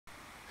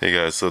Hey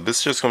guys, so this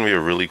is just going to be a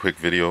really quick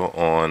video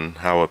on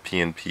how a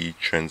PNP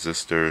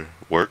transistor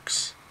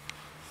works.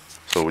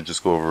 So we'll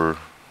just go over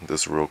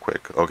this real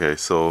quick. Okay,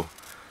 so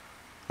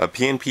a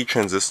PNP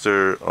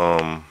transistor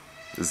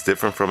is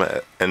different from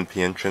an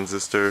NPN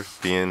transistor,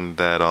 being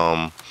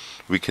that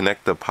we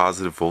connect the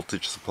positive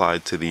voltage supply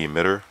to the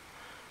emitter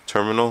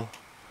terminal,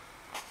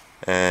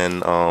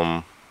 and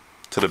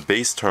to the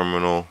base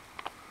terminal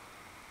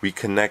we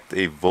connect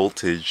a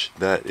voltage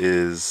that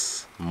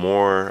is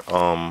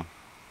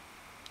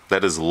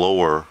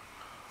lower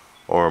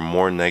or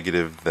more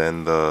negative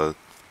than the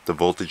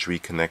voltage we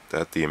connect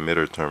at the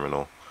emitter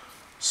terminal.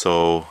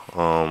 So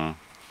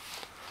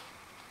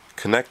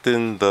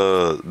connecting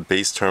the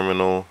base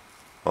terminal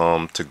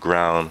to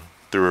ground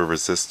through a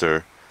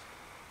resistor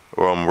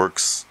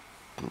makes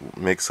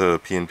a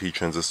PNP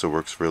transistor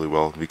works really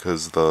well,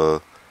 because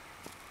the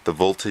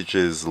voltage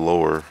is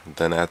lower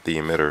than at the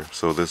emitter,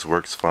 so this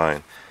works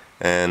fine.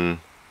 And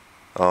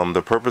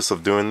the purpose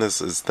of doing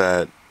this is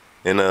that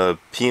in a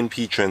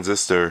PNP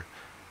transistor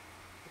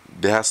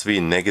there has to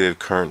be negative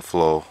current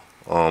flow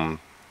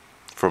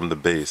from the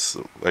base.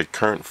 Like,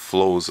 current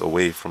flows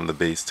away from the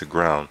base to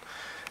ground,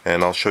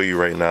 and I'll show you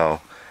right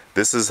now.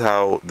 This is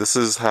how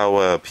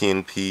a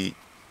PNP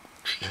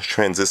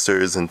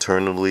transistor is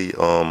internally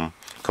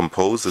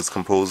composed. It's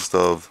composed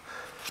of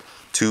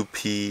two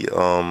P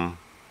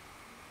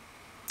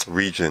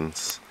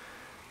regions,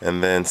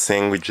 and then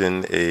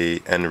sandwiching a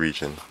N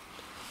region.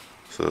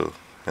 So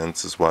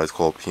hence is why it's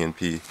called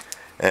PNP.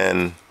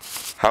 And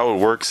how it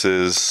works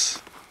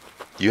is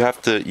you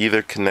have to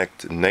either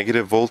connect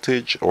negative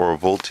voltage or a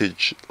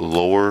voltage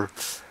lower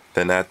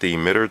than at the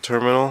emitter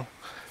terminal,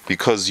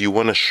 because you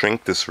want to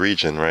shrink this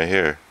region right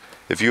here.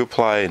 If you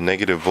apply a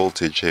negative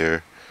voltage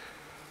here,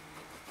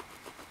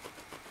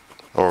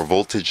 or a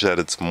voltage that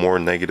it's more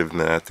negative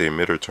than at the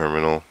emitter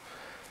terminal,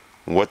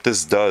 what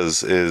this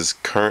does is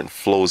current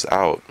flows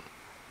out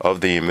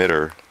of the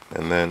emitter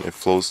and then it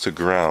flows to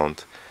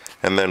ground.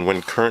 And then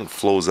when current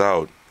flows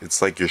out, it's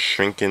like you're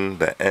shrinking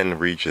the N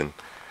region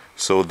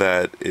so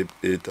that it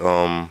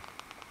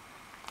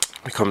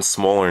becomes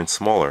smaller and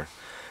smaller.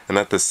 And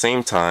at the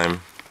same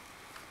time,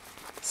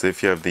 say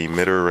if you have the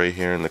emitter right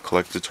here and the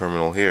collector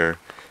terminal here,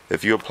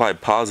 if you apply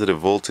positive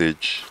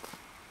voltage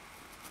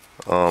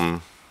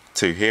to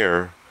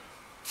here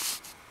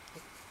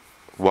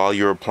while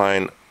you're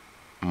applying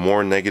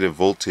more negative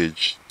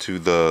voltage to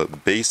the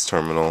base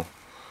terminal,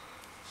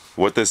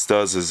 what this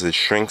does is it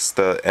shrinks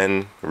the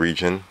N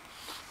region,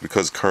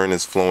 because current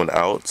is flowing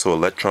out, so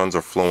electrons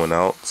are flowing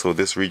out, so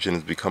this region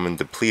is becoming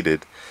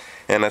depleted.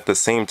 And at the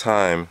same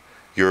time,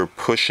 you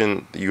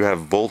have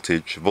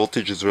voltage.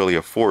 Voltage is really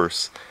a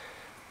force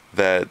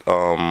that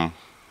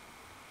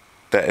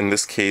in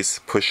this case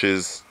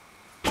pushes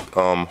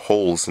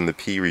holes in the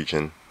P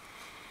region.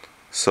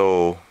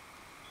 So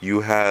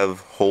you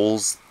have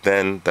holes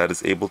then that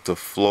is able to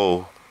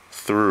flow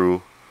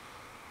through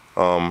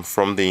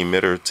from the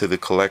emitter to the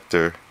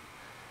collector,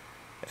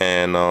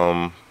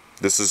 and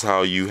this is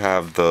how you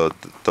have the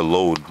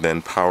load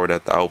then powered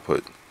at the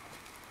output.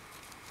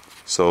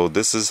 So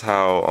this is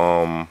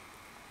how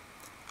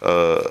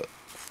a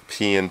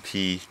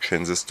PNP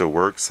transistor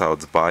works, how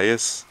it's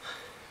biased.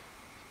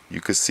 You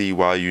can see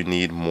why you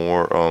need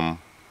more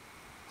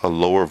a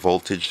lower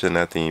voltage than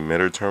at the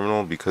emitter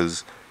terminal,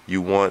 because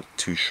you want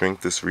to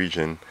shrink this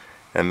region,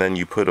 and then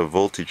you put a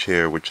voltage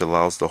here which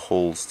allows the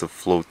holes to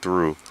flow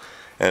through.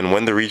 And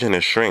when the region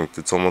is shrinked,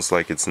 it's almost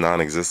like it's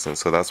non-existent,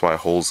 so that's why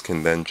holes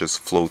can then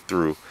just flow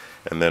through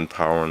and then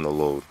power on the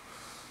load.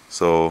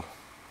 So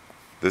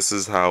this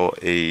is how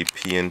a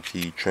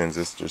PNP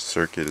transistor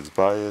circuit is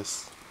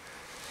biased.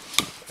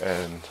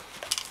 And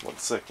one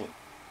second.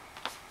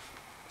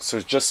 So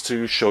just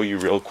to show you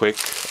real quick,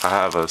 I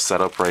have a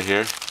setup right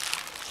here.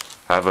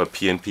 I have a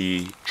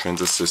PNP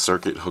transistor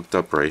circuit hooked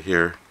up right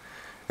here,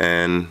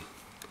 and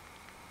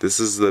this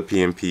is the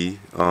PNP.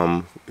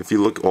 If you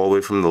look all the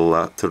way from the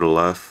left to the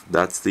left,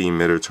 that's the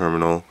emitter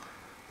terminal.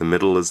 The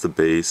middle is the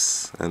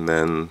base, and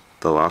then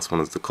the last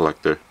one is the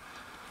collector.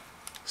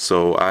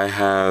 So I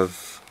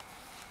have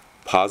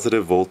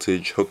positive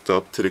voltage hooked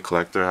up to the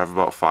collector. I have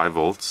about 5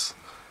 volts.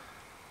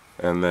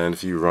 And then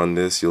if you run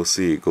this, you'll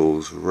see it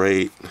goes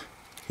right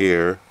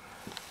here,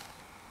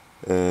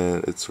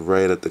 and it's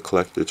right at the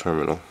collector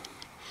terminal.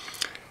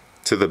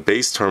 To the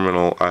base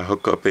terminal, I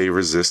hook up a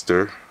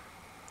resistor,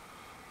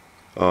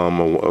 a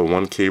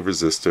 1K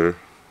resistor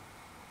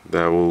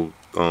that will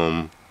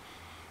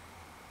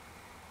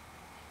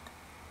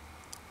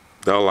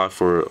that'll allow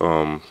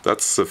for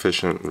that's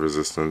sufficient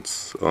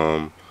resistance.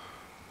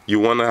 You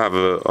want to have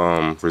a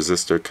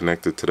resistor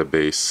connected to the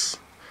base,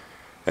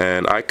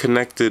 and I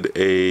connected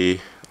a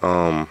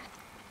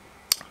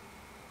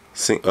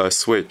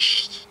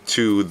switch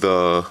to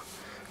the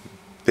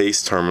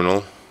base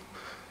terminal.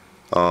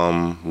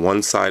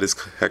 One side is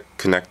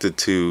connected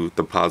to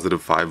the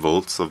positive 5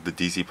 volts of the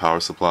DC power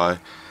supply,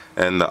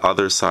 and the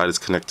other side is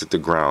connected to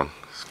ground,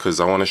 because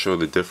I want to show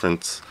the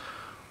difference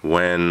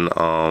when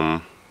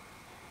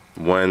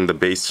the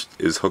base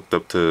is hooked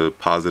up to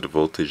positive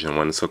voltage and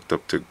when it's hooked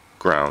up to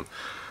ground.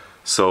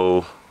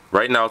 So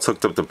right now it's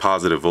hooked up to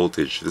positive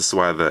voltage. This is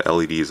why the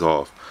LED is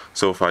off.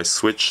 So if I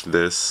switch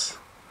this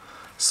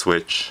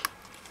switch,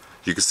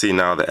 you can see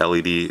now the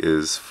LED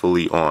is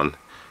fully on.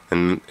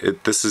 And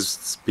this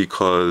is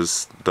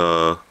because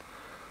the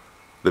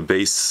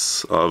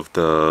base of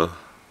the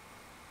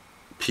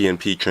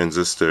PNP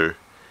transistor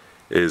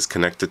is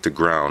connected to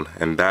ground,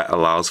 and that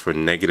allows for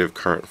negative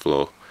current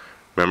flow.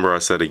 Remember I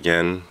said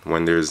again,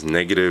 when there's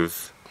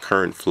negative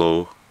current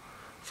flow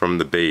from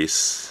the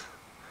base,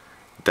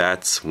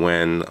 that's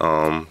when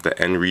the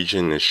N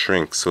region is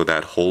shrink so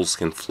that holes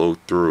can flow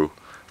through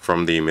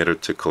from the emitter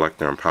to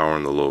collector and power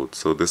on the load.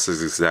 So this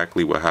is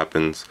exactly what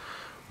happens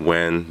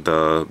when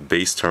the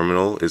base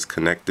terminal is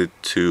connected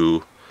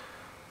to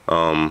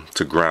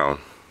ground.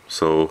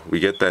 So we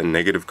get that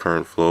negative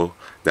current flow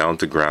down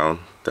to ground,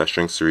 that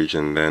shrinks the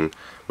region, and then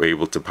we're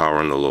able to power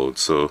on the load.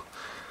 So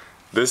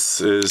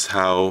this is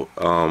how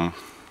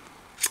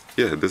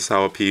this is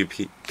how a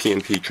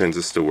PNP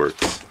transistor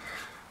works.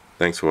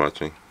 Thanks for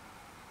watching.